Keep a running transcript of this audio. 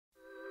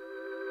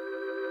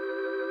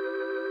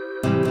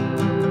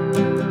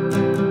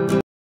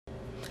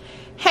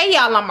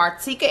y'all, I'm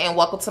Martika and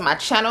welcome to my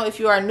channel. If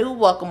you are new,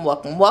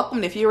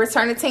 welcome. If you're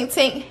returning, tink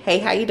tink, hey,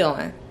 how you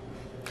doing?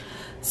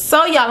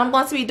 So y'all, I'm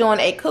going to be doing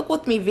a cook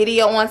with me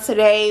video on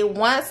today.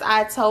 Once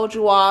I told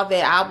you all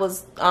that I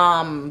was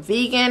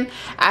vegan,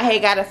 I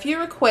had got a few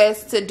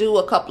requests to do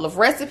a couple of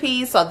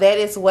recipes, so that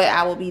is what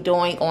I will be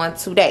doing on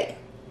today.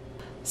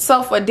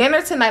 So for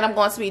dinner tonight, I'm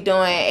going to be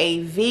doing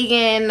a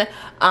vegan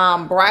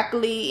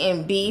broccoli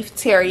and beef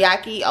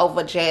teriyaki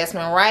over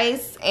jasmine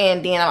rice,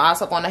 and then I'm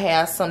also going to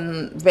have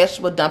some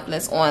vegetable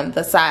dumplings on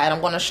the side. I'm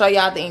going to show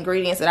y'all the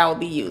ingredients that I will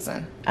be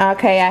using.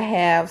 Okay, I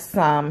have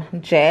some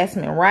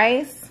jasmine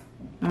rice,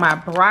 my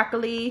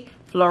broccoli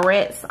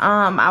florets.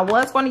 I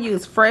was going to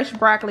use fresh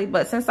broccoli,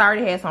 but since I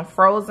already had some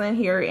frozen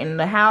here in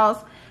the house,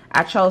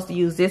 I chose to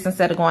use this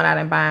instead of going out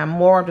and buying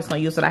more. I'm just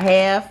going to use what I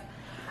have.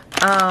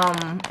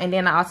 And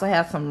then I also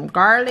have some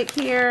garlic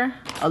here,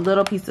 a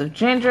little piece of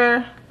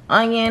ginger,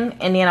 onion,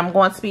 and then I'm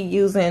going to be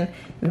using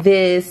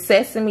this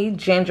sesame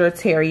ginger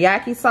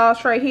teriyaki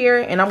sauce right here,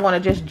 and I'm going to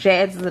just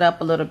jazz it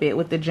up a little bit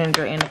with the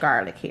ginger and the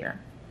garlic here.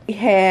 We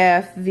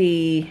have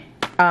the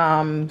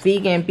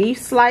vegan beef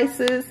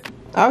slices.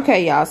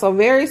 Okay, y'all, so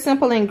very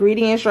simple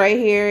ingredients right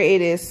here.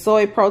 It is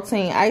soy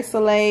protein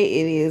isolate,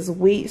 it is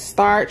wheat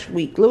starch,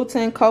 wheat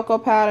gluten, cocoa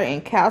powder,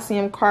 and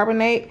calcium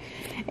carbonate,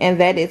 and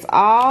that is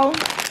all.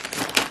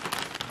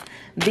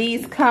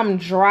 These come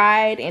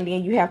dried, and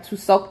then you have to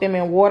soak them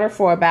in water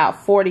for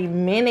about 40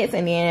 minutes,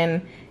 and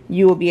then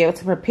you will be able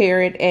to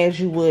prepare it as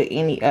you would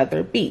any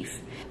other beef.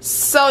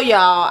 So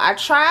y'all, I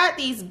tried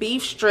these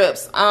beef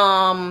strips.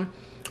 I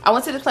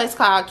went to this place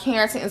called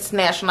Covington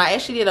International. I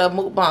actually did a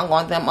mukbang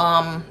on them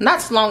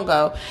not too long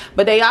ago,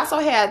 but they also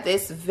had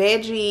this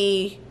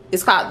veggie,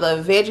 it's called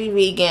the veggie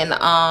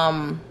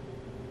vegan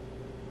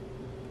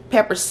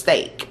pepper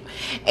steak,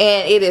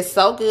 and it is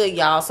so good,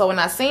 y'all. So when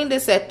I seen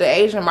this at the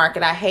Asian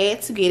market, I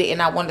had to get it,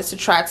 and I wanted to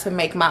try to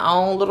make my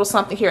own little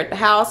something here at the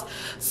house.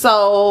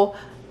 So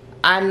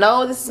I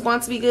know this is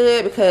going to be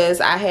good because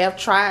I have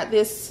tried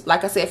this,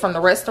 like I said, from the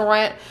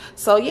restaurant.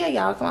 So yeah,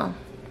 y'all, come on.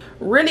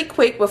 Really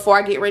quick before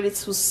I get ready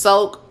to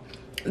soak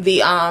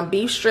the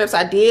beef strips,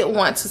 I did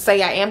want to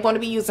say I am going to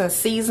be using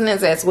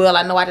seasonings as well.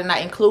 I know I did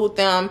not include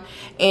them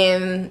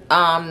in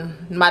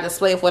my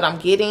display of what I'm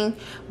getting,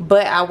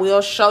 but I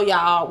will show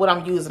y'all what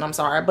I'm using. I'm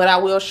sorry, but I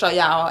will show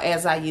y'all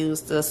as I use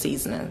the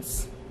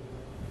seasonings.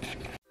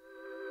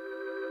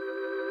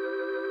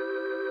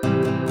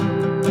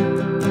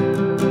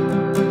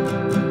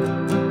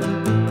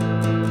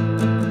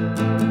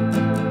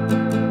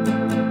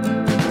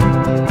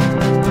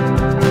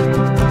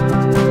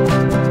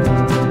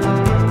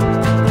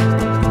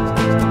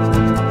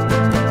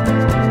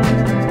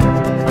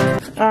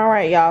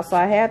 Y'all, so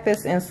I have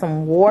this in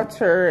some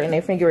water and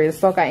they figure it to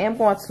soak. I am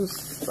going to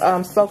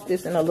soak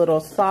this in a little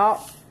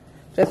salt,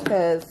 just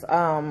because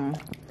I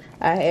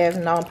have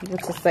known people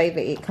to say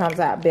that it comes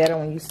out better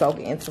when you soak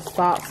it into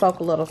salt. Soak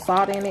a little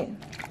salt in it.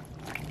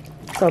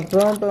 So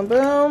boom, boom,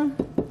 boom.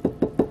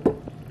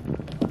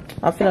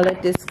 I'm gonna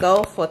let this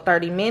go for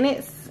 30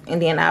 minutes,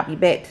 and then I'll be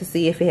back to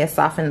see if it has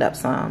softened up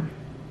some.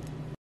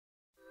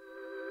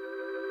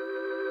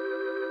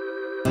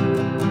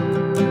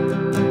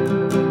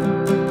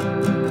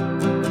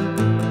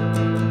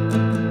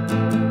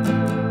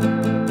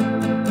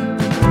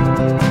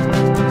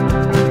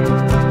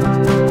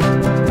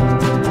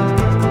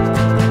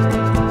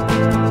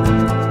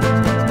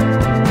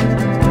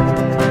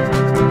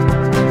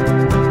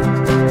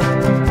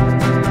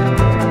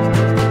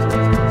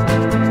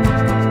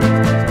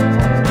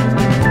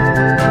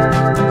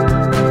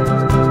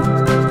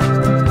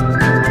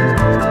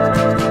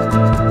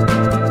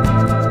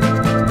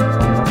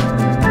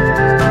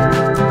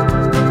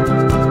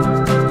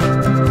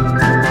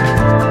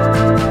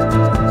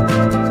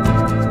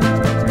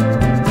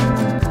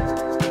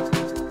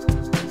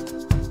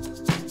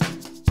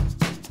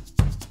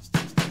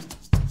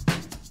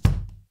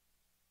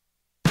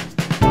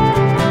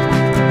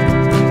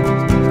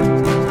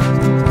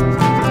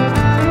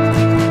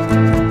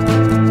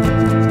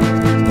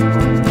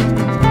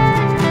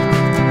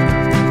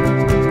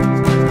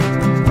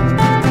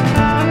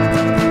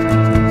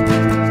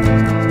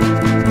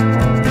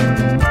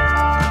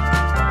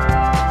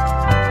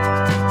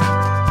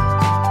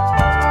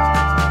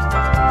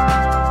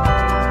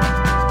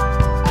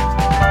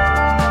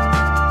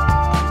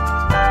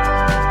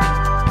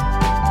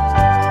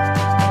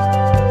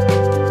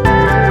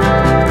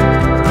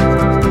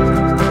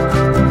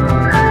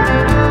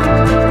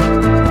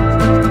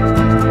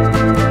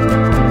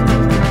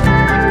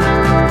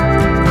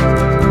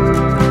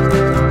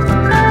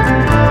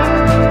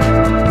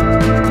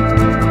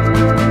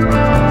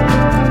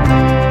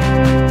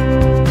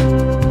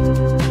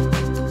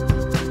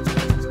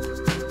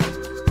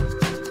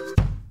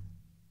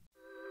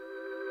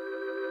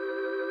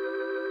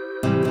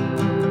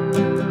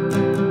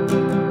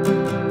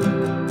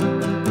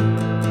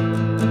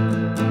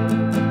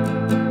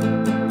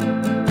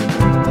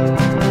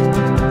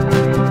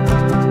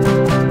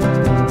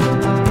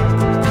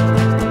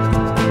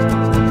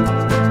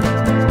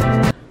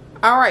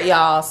 Alright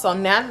y'all, so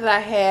now that I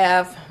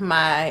have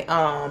my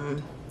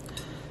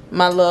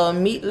my little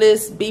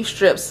meatless beef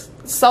strips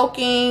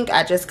soaking,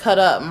 I just cut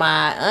up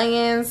my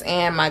onions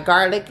and my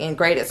garlic and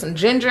grated some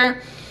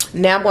ginger.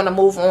 Now I'm going to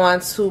move on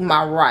to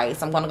my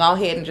rice. I'm going to go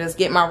ahead and just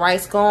get my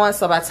rice going,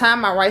 so by the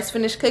time my rice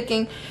finish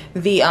cooking,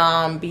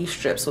 the beef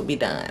strips will be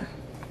done.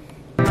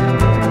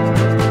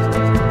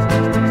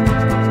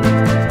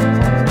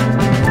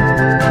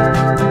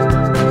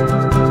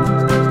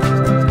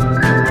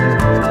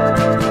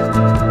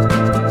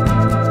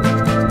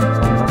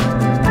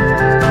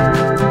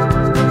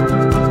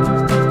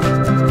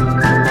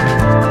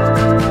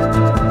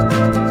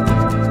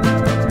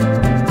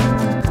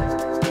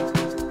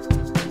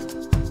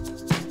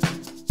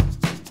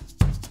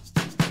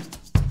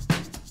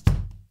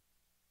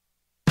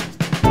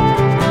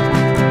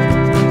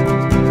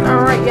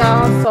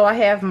 So I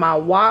have my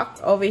wok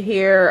over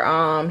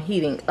here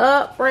heating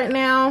up right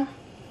now.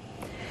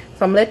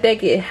 So I'm gonna let that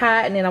get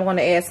hot, and then I'm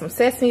gonna add some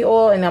sesame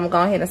oil, and I'm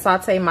gonna go ahead and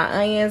saute my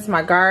onions,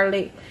 my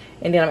garlic,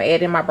 and then I'm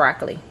adding my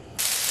broccoli.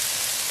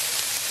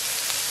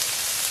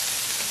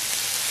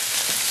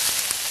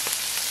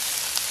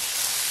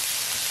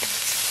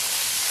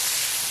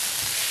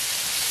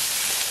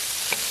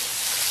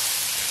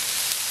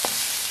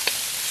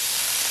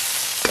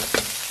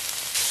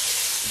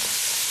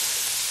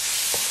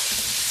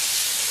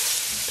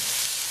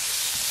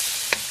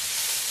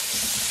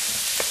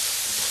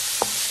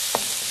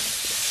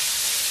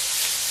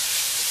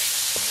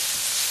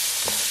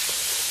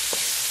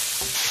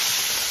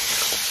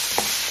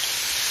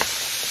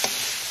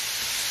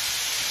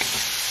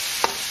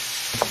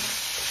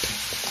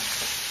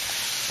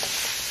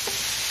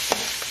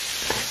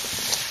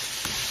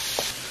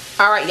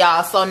 Alright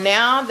y'all, so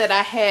now that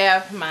I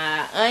have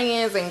my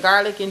onions and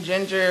garlic and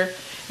ginger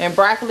and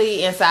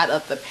broccoli inside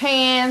of the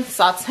pan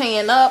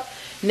sauteing up,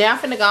 now I'm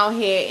finna go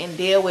ahead and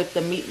deal with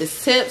the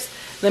meatless tips.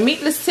 The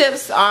meatless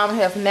tips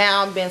have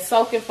now been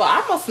soaking for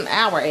almost an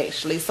hour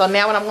actually. So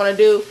now what I'm going to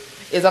do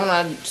is I'm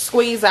going to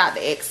squeeze out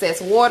the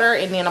excess water,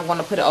 and then I'm going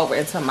to put it over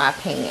into my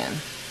pan.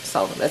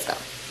 So let's go.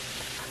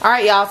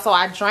 Alright y'all, so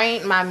I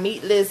drained my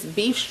meatless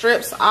beef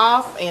strips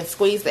off and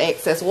squeezed the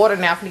excess water.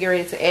 Now I'm going to get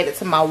ready to add it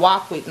to my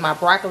wok with my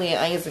broccoli and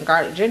onions and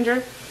garlic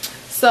ginger.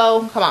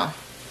 So come on.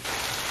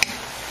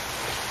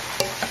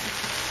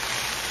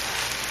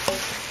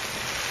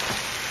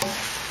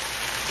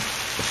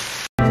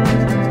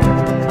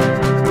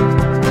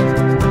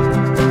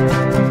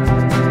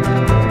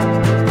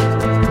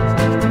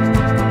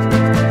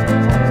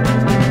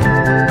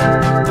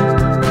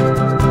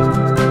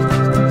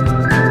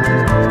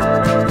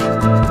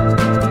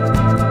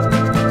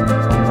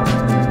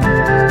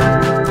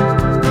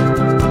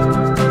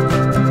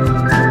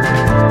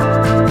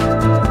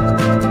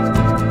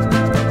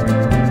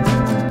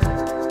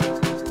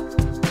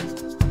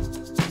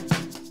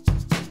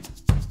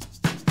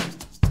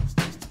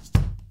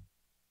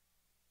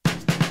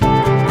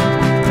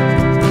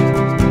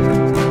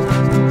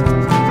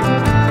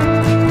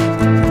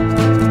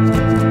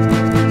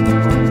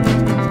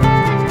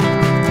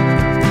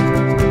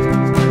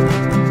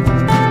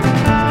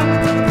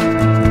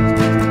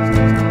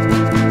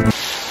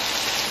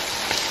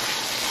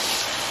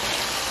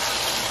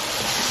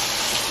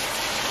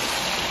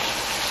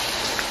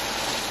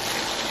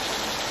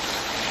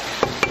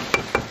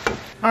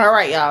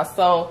 Alright y'all,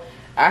 so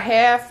I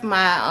have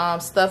my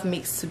stuff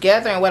mixed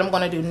together, and what I'm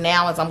going to do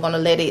now is I'm going to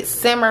let it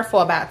simmer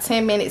for about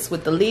 10 minutes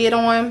with the lid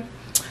on,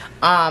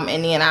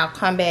 and then I'll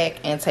come back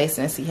and taste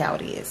it and see how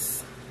it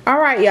is.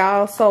 Alright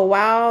y'all, so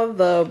while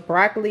the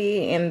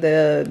broccoli and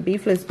the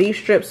beefless beef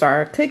strips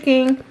are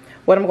cooking,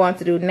 what I'm going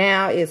to do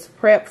now is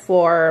prep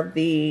for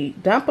the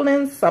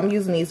dumplings. So I'm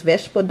using these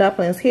vegetable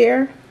dumplings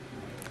here.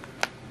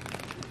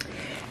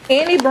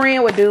 Any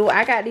brand would do.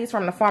 I got these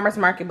from the farmer's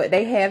market, but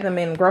they have them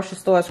in grocery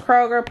stores,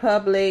 Kroger,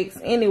 Publix,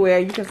 anywhere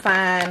you can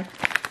find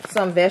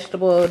some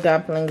vegetable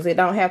dumplings. It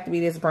don't have to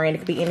be this brand, it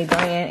could be any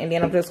brand. And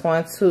then I'm just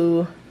going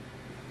to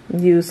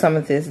use some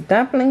of this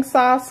dumpling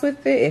sauce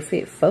with it, if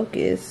it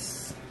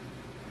focus.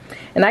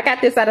 And I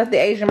got this out of the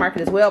Asian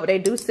market as well, but they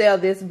do sell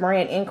this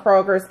brand in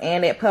Kroger's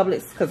and at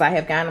Publix because I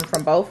have gotten them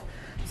from both.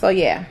 So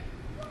yeah.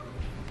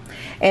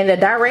 And the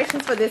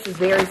directions for this is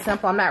very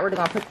simple. I'm not really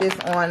going to put this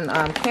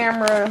on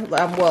camera.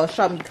 Well,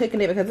 show me cooking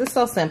it because it's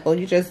so simple.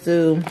 You just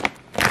do...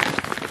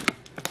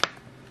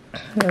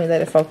 Let me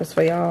let it focus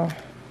for y'all.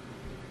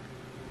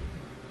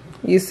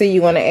 You see,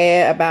 you want to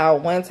add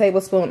about 1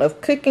 tablespoon of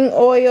cooking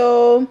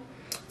oil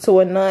to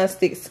a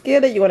non-stick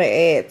skillet. You're going to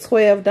add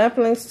 12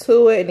 dumplings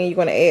to it. And then you're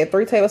going to add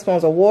 3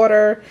 tablespoons of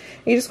water.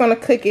 You're just going to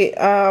cook it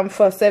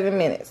for 7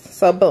 minutes.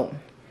 So, boom.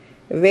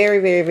 Very,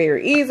 very,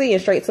 very easy and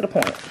straight to the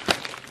point.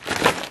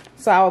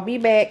 So I will be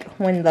back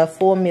when the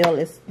full meal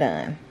is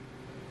done.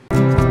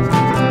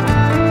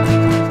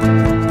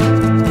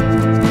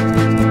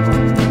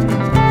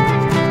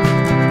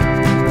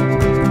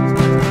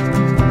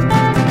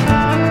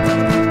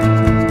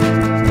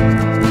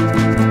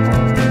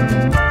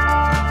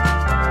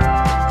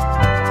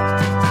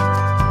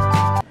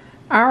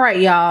 Alright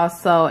y'all,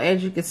 so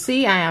as you can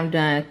see, I am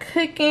done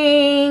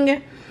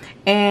cooking.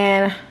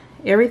 And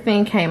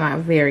everything came out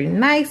very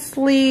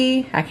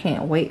nicely. I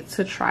can't wait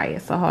to try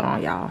it. So hold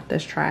on, y'all.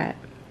 Let's try it.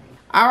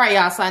 All right,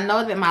 y'all. So I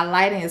know that my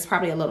lighting is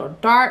probably a little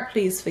dark.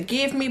 Please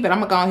forgive me, but I'm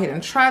gonna go ahead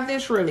and try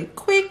this really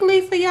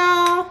quickly for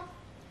y'all.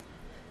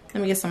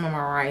 Let me get some of my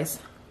rice.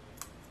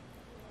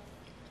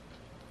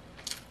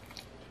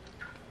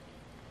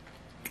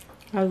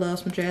 I love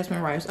some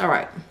jasmine rice. All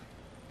right.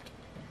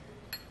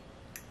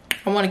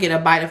 I want to get a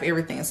bite of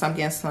everything, so I'm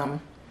getting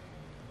some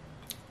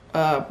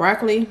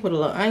broccoli with a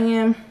little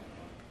onion,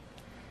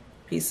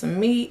 piece of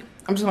meat.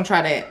 I'm just gonna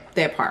try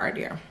that part right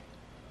there.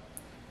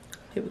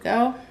 Here we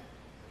go.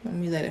 Let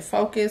me let it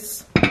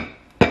focus.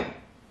 Can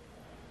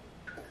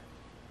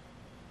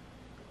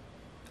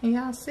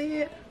y'all see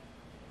it?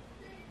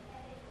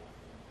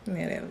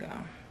 Yeah, there we go.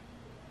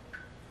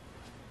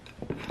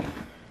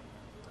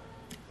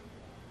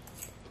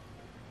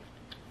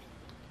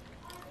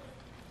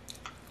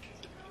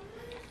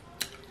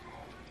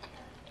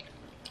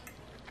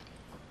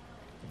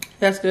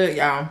 That's good,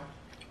 y'all.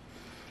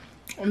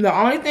 The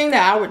only thing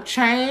that I would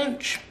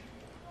change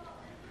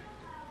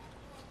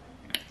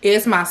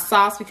is my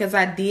sauce, because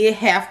I did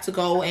have to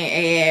go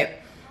and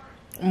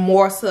add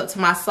more to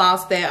my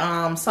sauce.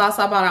 That sauce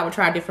I bought, I would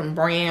try a different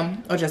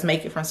brand or just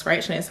make it from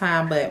scratch next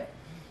time. But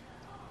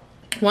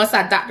once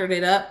I doctored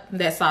it up,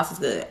 that sauce is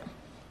good.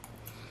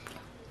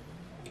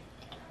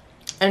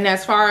 And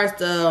as far as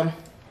the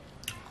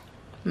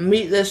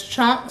meatless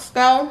chunks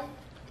go,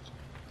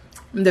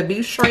 the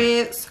beef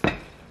shreds,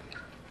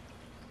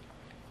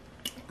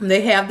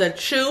 they have the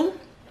chew,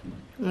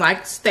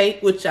 like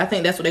steak, which I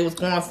think that's what they was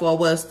going for,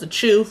 was the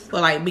chew for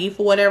like beef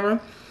or whatever.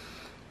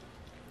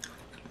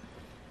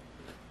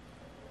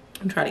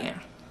 Let me try it again.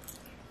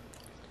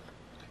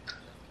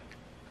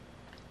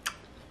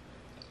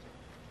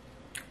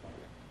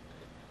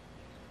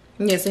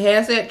 Yes, it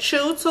has that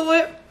chew to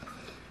it.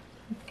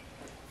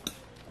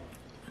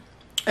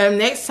 And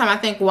next time, I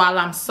think while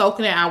I'm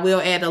soaking it, I will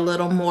add a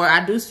little more.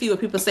 I do see what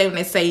people say when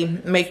they say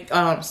make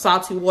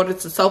salty water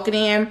to soak it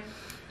in.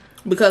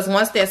 Because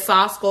once that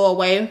sauce go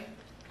away,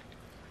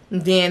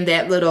 then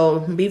that little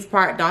beef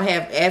part don't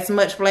have as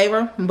much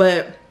flavor.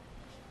 But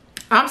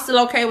I'm still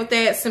okay with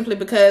that, simply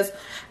because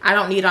I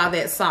don't need all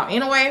that salt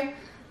anyway.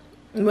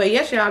 But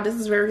yes, y'all, this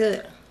is very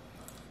good.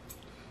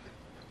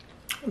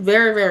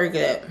 Very, very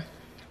good.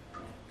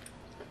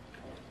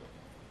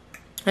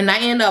 And I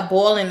end up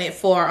boiling it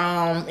for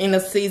in the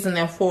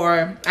seasoning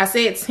for, I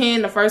said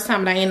 10 the first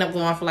time, but I end up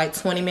going for like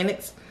 20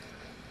 minutes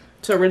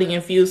to really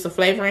infuse the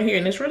flavor in here.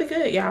 And it's really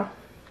good, y'all.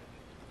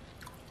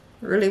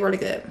 Really, really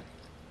good.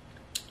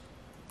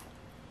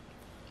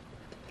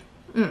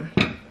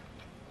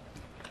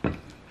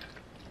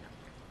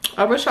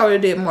 I wish I would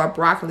have did more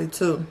broccoli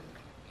too.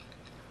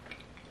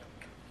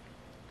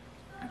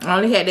 I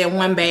only had that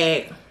one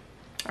bag.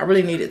 I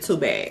really needed 2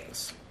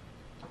 bags.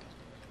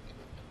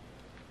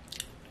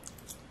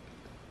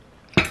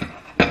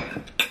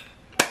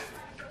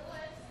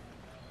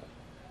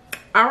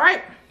 All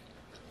right.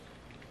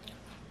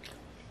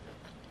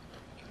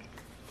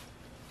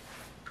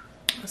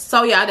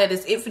 So y'all, that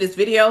is it for this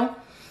video.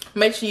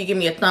 Make sure you give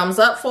me a thumbs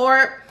up for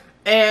it.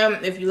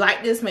 And if you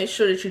like this, make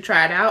sure that you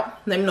try it out.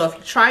 Let me know if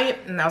you try it.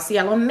 And I'll see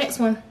y'all on the next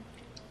one.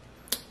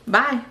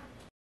 Bye.